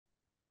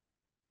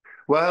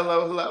Well,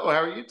 hello, hello.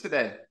 How are you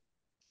today?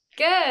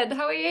 Good.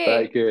 How are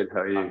Very you? good.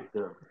 How are you?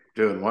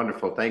 Doing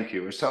wonderful. Thank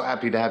you. We're so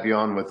happy to have you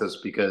on with us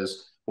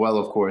because, well,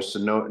 of course,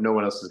 no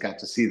one else has got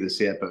to see this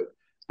yet,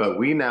 but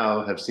we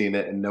now have seen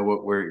it and know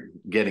what we're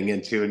getting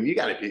into, and you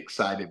got to be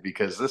excited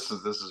because this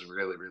is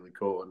really really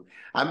cool, and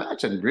I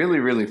imagine really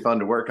really fun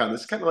to work on.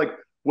 This is kind of like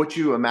what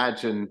you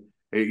imagine,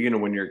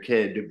 when you're a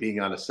kid being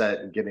on a set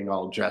and getting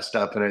all dressed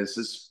up, and it's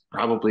just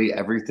probably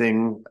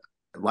everything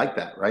like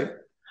that, right?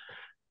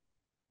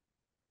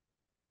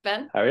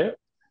 Ben? Harriet?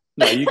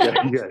 No, you go.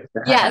 You go.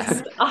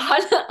 Yes,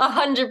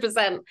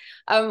 100%.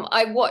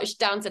 I watched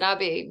Downton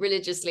Abbey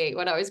religiously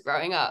when I was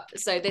growing up.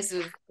 So this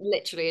was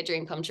literally a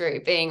dream come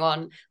true, being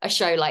on a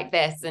show like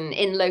this and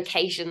in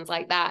locations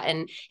like that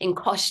and in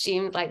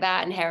costumes like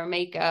that and hair and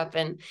makeup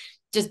and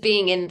just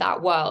being in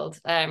that world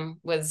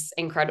was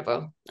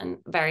incredible and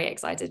very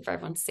excited for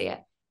everyone to see it.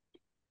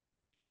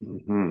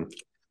 Hmm.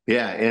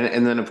 Yeah,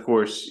 and then of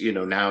course,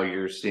 now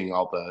you're seeing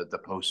all the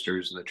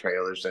posters and the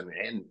trailers,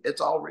 and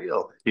it's all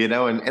real, and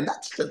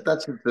that's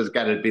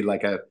got to be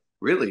like a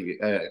really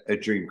a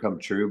dream come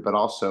true, but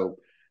also,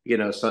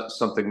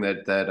 something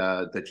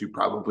that you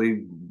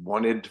probably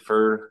wanted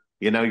for,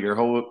 your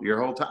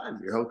whole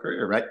time, your whole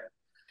career, right?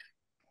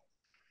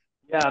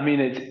 Yeah, I mean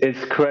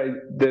it's crazy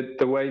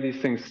the way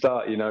these things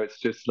start. It's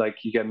just like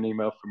you get an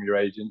email from your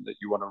agent that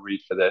you want to read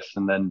for this,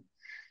 and then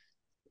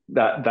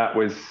that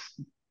was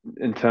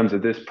in terms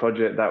of this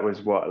project that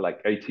was what like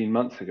 18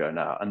 months ago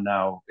now, and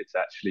now it's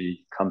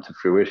actually come to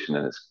fruition,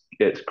 and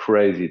it's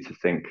crazy to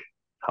think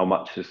how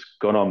much has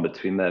gone on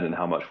between then and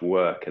how much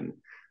work and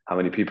how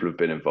many people have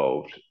been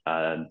involved.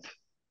 And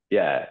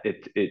yeah,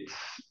 it's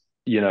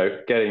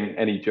getting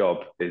any job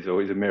is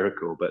always a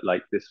miracle, but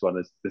like this one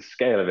is the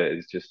scale of it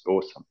is just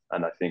awesome,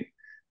 and I think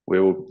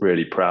we're all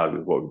really proud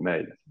with what we've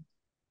made.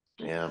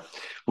 Yeah.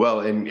 Well,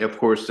 and of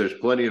course, there's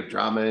plenty of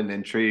drama and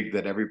intrigue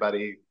that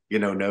everybody,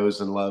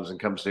 knows and loves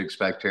and comes to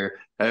expect here.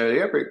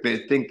 You ever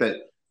think that,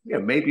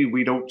 maybe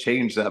we don't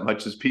change that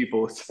much as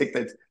people? It's like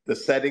that the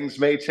settings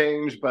may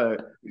change,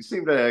 but you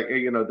seem to,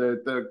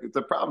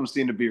 the problems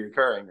seem to be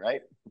recurring,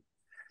 right?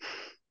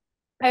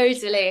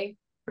 Totally.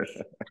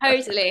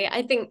 Totally.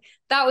 I think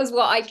that was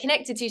what I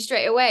connected to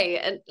straight away.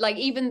 And like,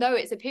 even though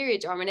it's a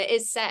period drama and it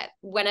is set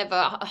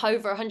whenever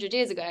over 100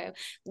 years ago,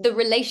 the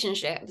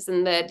relationships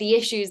and the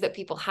issues that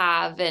people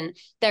have and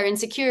their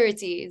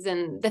insecurities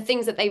and the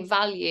things that they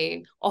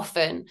value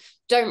often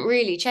don't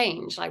really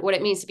change. Like what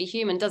it means to be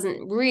human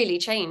doesn't really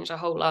change a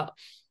whole lot.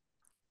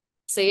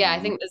 So yeah, I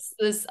Mhm. think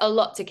there's a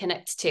lot to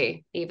connect to,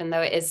 even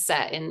though it is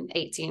set in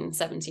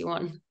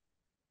 1871.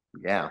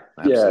 Yeah,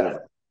 Yeah, absolutely.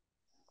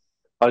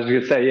 I was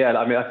going to say, yeah.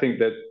 I mean, I think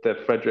that the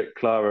Frederick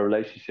Clara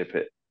relationship,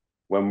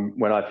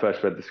 when I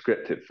first read the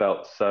script, it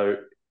felt so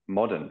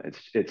modern.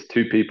 It's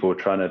two people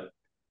trying to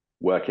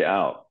work it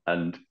out,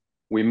 and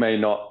we may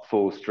not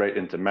fall straight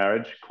into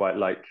marriage quite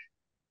like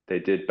they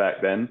did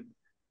back then,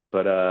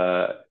 but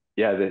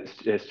yeah,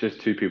 it's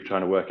just two people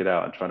trying to work it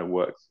out and trying to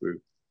work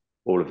through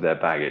all of their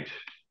baggage,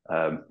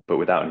 but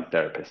without any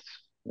therapists,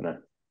 you know.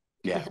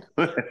 Yeah,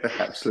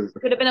 absolutely.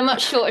 Would have been a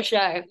much shorter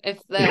show if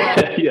there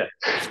were. Yeah.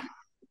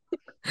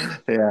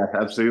 Yeah,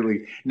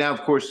 absolutely. Now,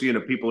 of course,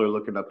 people are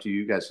looking up to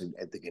you guys and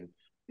thinking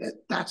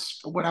that's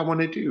what I want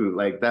to do.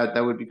 Like that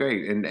would be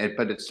great. And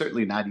but it's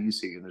certainly not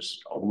easy, and there's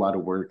a lot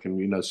of work,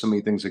 and so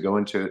many things that go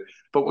into it.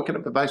 But what kind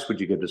of advice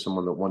would you give to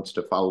someone that wants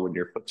to follow in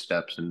your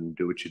footsteps and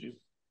do what you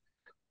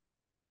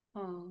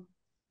Oh,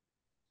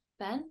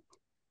 Ben?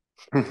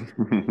 do?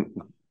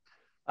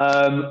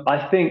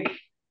 I think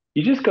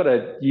you've just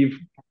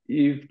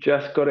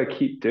gotta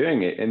keep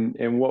doing it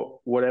in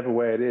whatever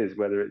way it is,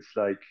 whether it's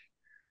like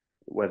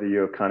whether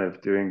you're kind of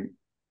doing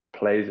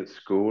plays at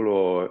school,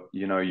 or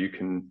you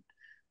can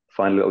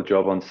find a little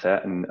job on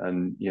set, and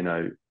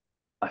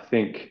I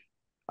think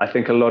I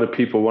think a lot of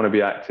people want to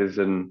be actors,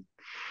 and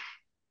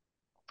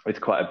it's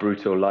quite a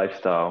brutal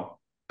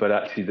lifestyle, but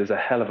actually there's a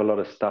hell of a lot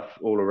of stuff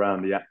all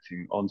around the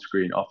acting, on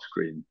screen, off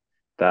screen,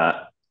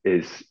 that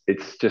it's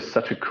just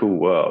such a cool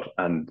world.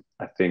 And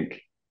I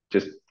think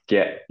just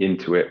get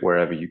into it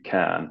wherever you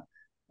can.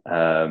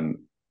 um,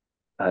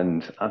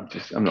 and I'm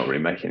not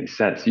really making any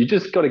sense. You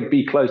just got to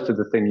be close to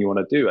the thing you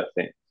want to do, I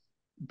think,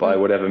 by Mm.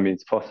 whatever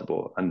means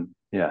possible. And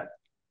yeah,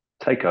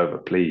 take over,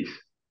 please.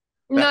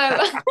 No,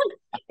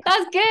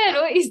 that's good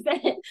what you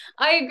said.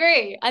 I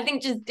agree. I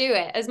think just do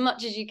it as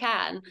much as you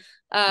can.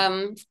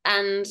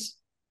 And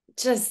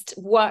just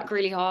work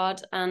really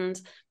hard and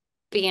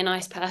be a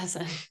nice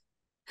person.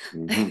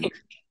 Mhm.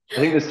 I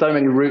think there's so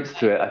many routes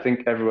to it.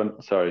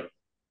 Sorry,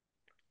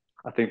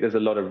 I think there's a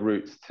lot of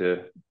routes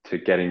to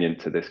getting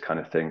into this kind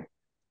of thing,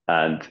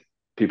 and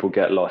people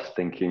get lost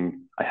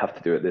thinking I have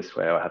to do it this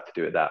way or I have to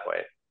do it that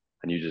way,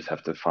 and you just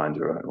have to find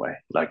your own way,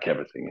 like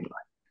everything in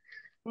life.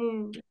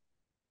 Mm.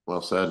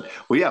 Well said.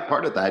 Well, yeah,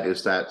 part of that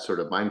is that sort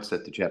of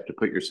mindset that you have to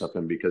put yourself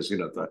in because,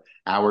 the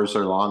hours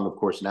are long. Of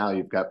course, now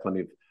you've got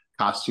plenty of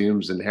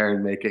costumes and hair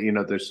and makeup.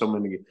 There's so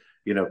many,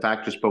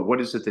 factors. But what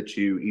is it that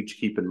you each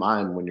keep in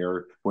mind when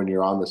you're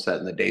on the set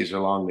and the days are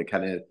long that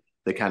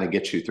kind of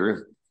get you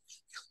through?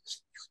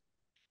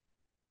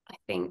 I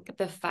think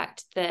the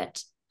fact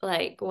that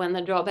like when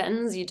the job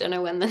ends, you don't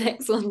know when the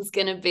next one's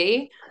gonna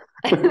be.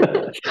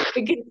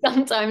 Because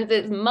sometimes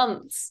it's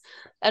months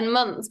and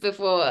months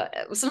before,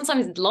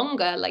 sometimes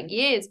longer, like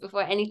years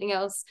before anything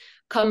else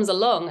comes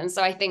along. And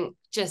so I think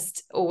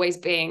just always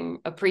being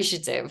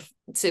appreciative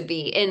to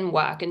be in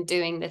work and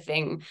doing the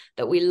thing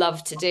that we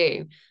love to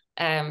do.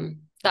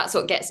 That's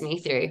what gets me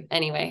through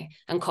anyway.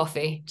 And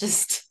coffee,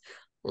 just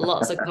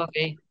lots of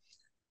coffee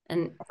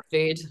and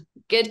food,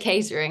 good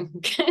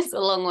catering goes a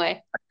long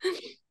way.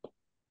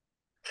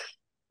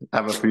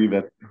 How about for you,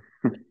 Ben?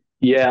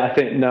 Yeah, I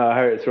think no,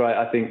 Harriet's right.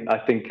 I think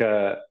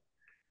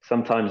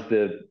sometimes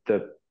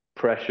the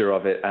pressure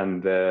of it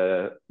and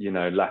the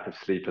lack of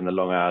sleep and the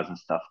long hours and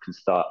stuff can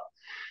start.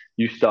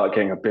 You start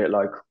getting a bit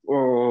like,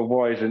 oh,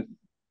 why isn't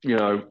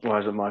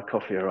my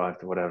coffee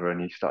arrived or whatever,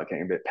 and you start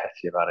getting a bit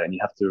petty about it. And you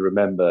have to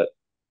remember,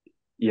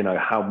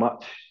 how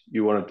much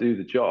you want to do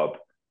the job,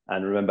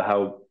 and remember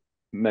how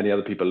many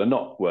other people are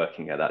not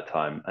working at that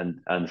time,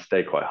 and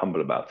stay quite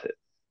humble about it.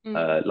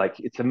 Like,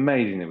 it's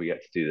amazing that we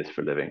get to do this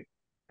for a living.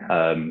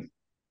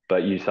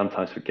 But you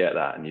sometimes forget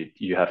that, and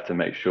you have to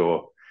make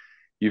sure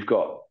you've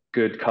got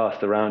good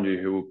cast around you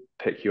who will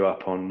pick you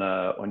up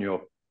on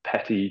your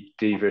petty,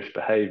 devious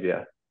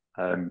behaviour,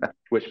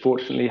 which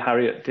fortunately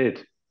Harriet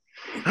did.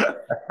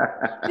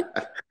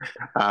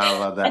 I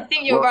love that. I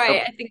think you're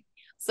right.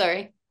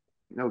 Sorry.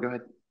 No, go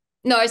ahead.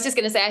 No, I was just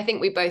going to say, I think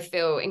we both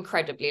feel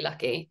incredibly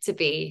lucky to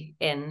be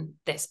in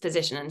this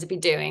position and to be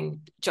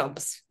doing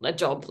a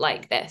job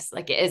like this.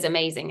 Like, it is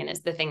amazing, and it's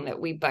the thing that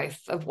we both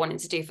have wanted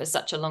to do for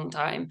such a long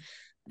time.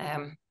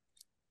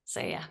 So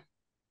yeah.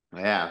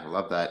 Yeah, I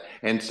love that.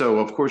 And so,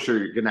 of course,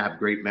 you're going to have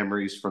great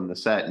memories from the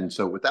set. And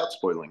so, without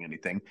spoiling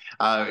anything,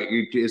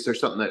 is there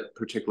something that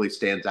particularly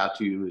stands out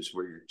to you, is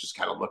where you're just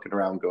kind of looking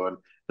around going,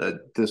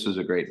 this was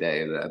a great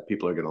day, and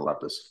people are going to love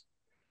this?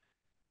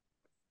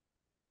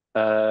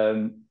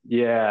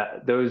 Yeah,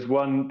 there was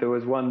one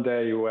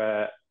day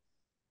where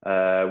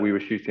we were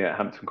shooting at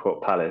Hampton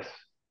Court Palace,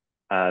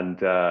 and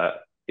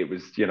it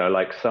was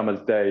like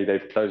summer's day.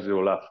 They've closed it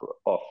all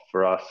off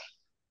for us.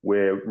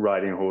 We're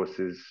riding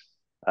horses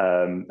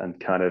and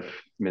kind of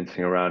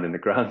mincing around in the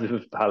grounds of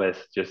the palace,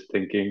 just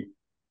thinking,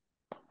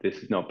 this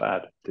is not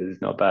bad. This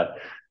is not bad.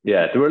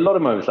 Yeah, there were a lot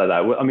of moments like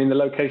that. I mean, the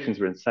locations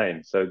were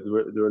insane. So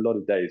there were a lot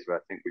of days where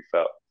I think we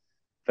felt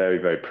very,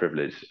 very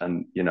privileged,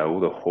 and all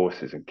the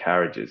horses and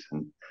carriages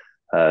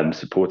and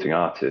supporting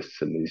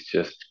artists and these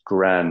just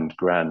grand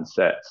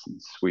sets and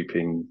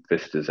sweeping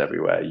vistas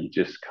everywhere. You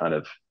just kind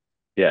of,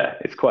 yeah,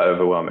 it's quite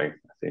overwhelming,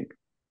 I think.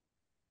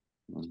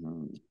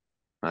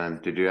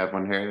 Did you have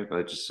one here?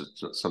 Just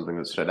something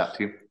that stood out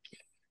to you?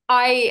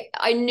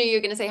 I knew you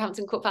were going to say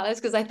Hampton Court Palace,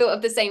 because I thought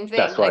of the same thing.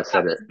 That's why I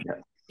said it. Yeah.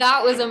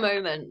 That was a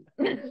moment.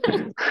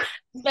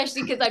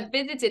 Especially because I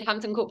visited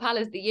Hampton Court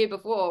Palace the year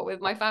before with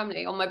my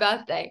family on my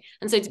birthday.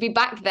 And so to be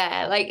back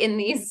there, like in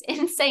these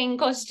insane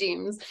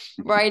costumes,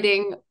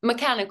 riding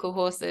mechanical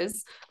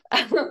horses.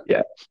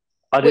 Yeah.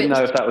 I didn't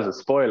know if that was a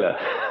spoiler.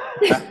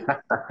 Is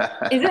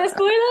it a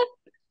spoiler?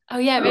 Oh,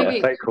 yeah, maybe.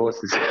 Yeah, fake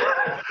horses.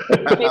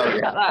 Maybe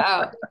cut that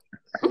out.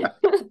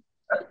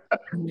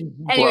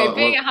 Anyway,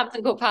 being at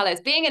Hampton Court Palace,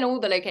 being in all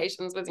the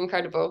locations was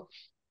incredible.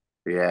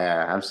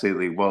 Yeah,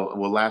 absolutely. Well,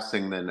 last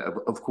thing then,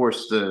 of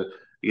course, the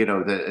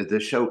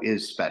show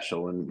is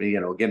special, and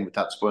again,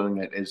 without spoiling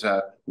it, is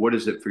what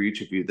is it for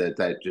each of you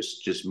that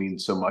just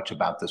means so much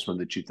about this one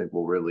that you think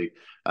will really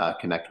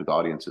connect with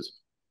audiences?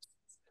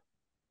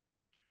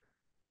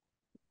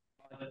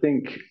 I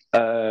think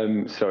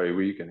sorry,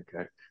 were you going to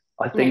go?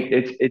 I think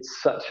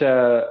it's such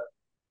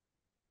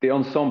the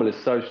ensemble is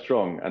so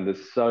strong, and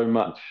there's so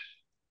much.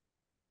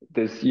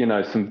 There's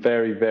some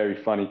very, very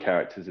funny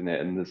characters in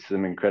it, and there's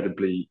some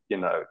incredibly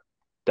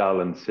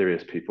dull and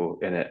serious people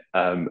in it,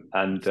 and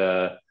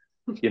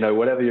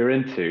whatever you're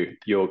into,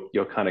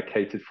 you're kind of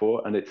catered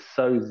for, and it's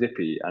so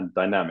zippy and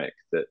dynamic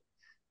that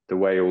the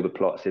way all the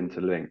plots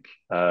interlink,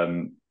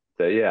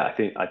 that yeah,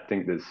 I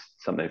think there's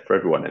something for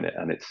everyone in it,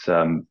 and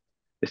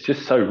it's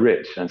just so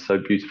rich and so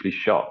beautifully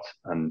shot,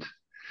 and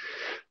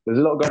there's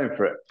a lot going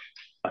for it,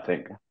 I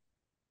think.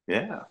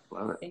 Yeah,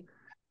 love it.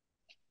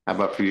 How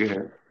about for you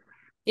here?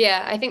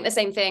 Yeah, I think the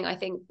same thing. I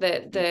think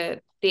that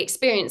the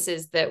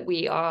experiences that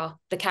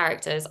the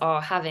characters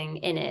are having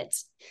in it,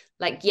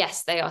 like,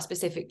 yes, they are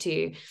specific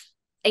to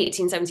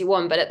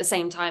 1871, but at the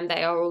same time,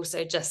 they are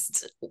also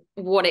just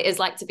what it is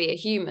like to be a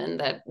human,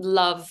 that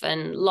love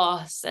and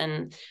loss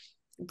and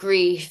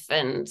grief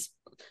and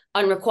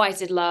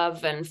unrequited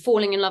love and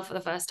falling in love for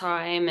the first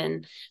time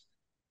and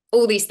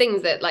all these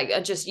things that like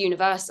are just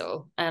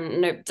universal,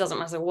 and it doesn't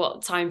matter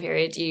what time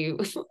period you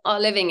are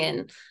living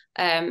in.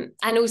 And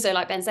also,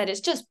 like Ben said,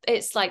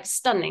 it's like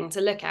stunning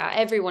to look at.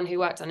 Everyone who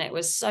worked on it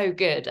was so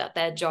good at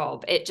their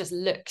job. It just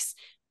looks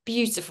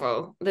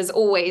beautiful. There's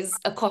always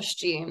a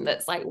costume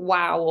that's like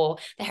wow, or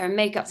the hair and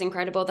makeup's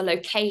incredible, the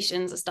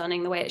locations are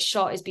stunning, the way it's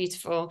shot is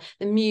beautiful,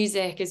 the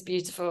music is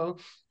beautiful.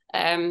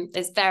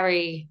 It's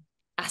very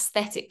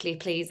aesthetically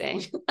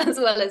pleasing as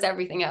well as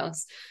everything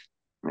else.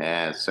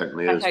 Yeah, it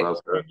certainly is.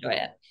 Well, enjoy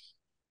it.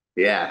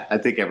 Yeah, I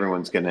think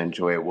everyone's going to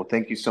enjoy it. Well,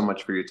 thank you so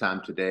much for your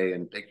time today,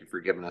 and thank you for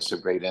giving us a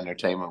great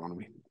entertainment when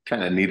we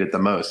kind of need it the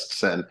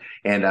most. And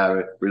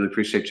I really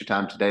appreciate your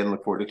time today, and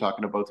look forward to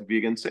talking to both of you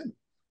again soon.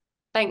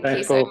 Thank you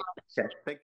Thanks, so Paul. much. Okay. Thank